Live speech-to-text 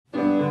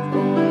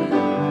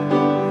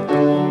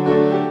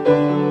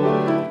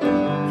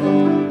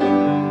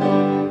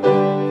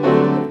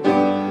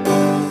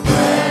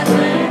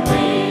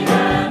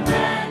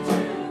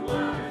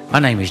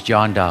name is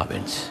John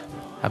Dobbins.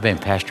 I've been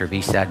pastor of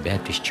Eastside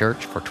Baptist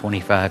Church for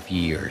 25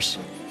 years.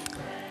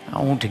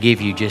 I want to give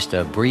you just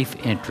a brief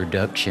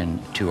introduction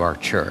to our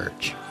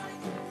church.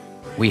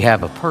 We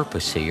have a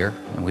purpose here,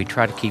 and we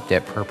try to keep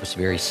that purpose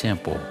very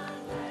simple,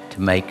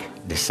 to make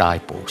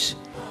disciples.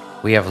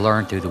 We have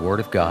learned through the Word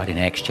of God in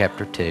Acts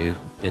chapter 2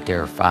 that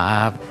there are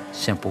 5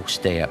 simple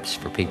steps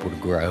for people to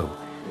grow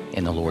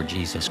in the Lord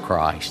Jesus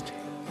Christ.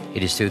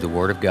 It is through the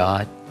Word of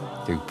God,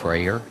 through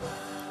prayer,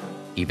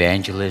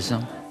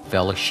 evangelism,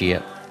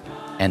 fellowship,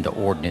 and the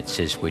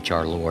ordinances which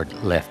our Lord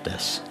left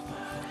us.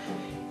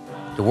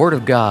 The Word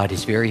of God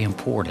is very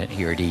important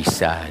here at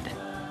Eastside.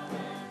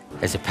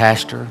 As a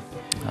pastor,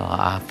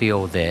 I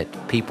feel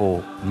that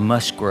people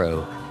must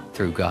grow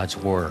through God's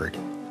Word.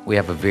 We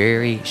have a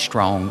very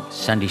strong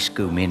Sunday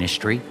school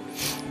ministry,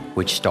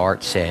 which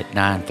starts at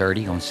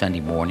 9:30 on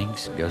Sunday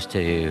mornings, goes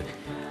to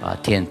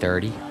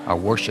 10:30. Our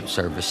worship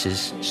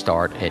services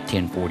start at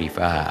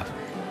 10:45.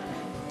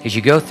 As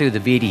you go through the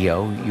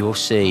video, you'll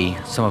see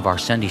some of our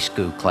Sunday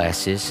school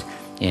classes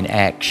in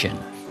action.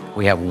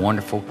 We have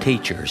wonderful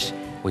teachers.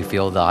 We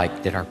feel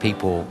like that our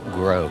people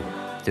grow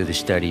through the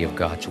study of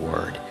God's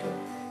Word.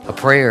 A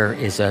prayer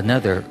is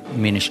another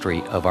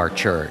ministry of our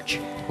church.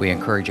 We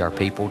encourage our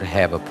people to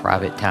have a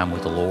private time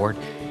with the Lord.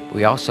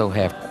 We also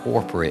have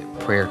corporate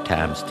prayer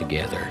times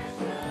together.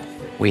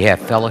 We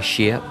have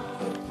fellowship.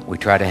 We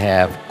try to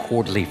have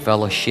quarterly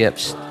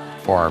fellowships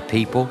for our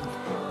people.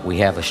 We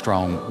have a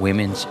strong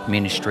women's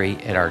ministry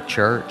at our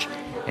church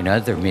and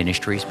other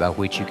ministries by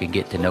which you can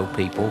get to know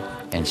people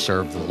and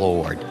serve the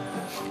Lord.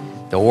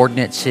 The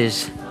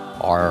ordinances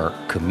are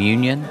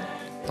communion,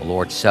 the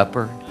Lord's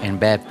Supper, and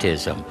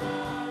baptism.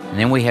 And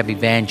then we have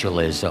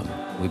evangelism.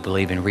 We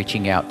believe in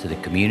reaching out to the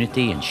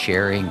community and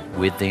sharing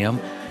with them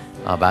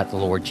about the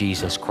Lord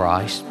Jesus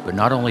Christ. But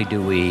not only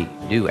do we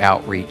do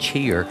outreach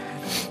here,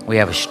 we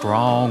have a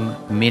strong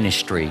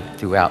ministry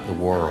throughout the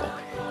world.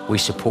 We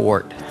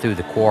support through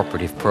the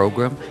cooperative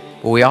program,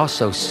 but we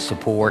also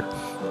support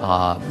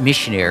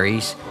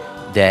missionaries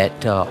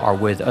that are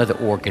with other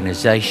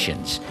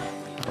organizations.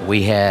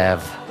 We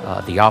have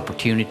the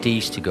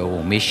opportunities to go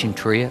on mission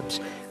trips.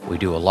 We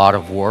do a lot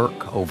of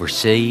work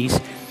overseas,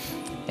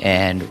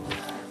 and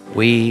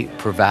we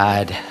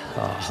provide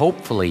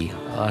hopefully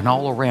an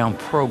all-around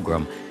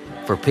program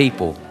for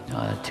people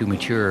to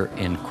mature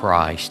in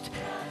Christ.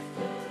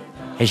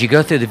 As you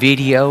go through the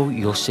video,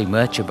 you'll see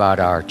much about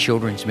our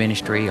children's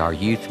ministry, our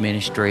youth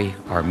ministry,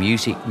 our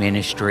music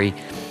ministry,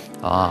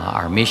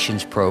 our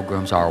missions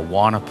programs, our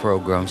AWANA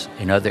programs,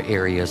 and other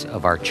areas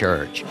of our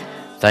church.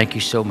 Thank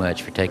you so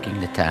much for taking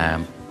the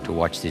time to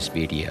watch this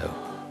video.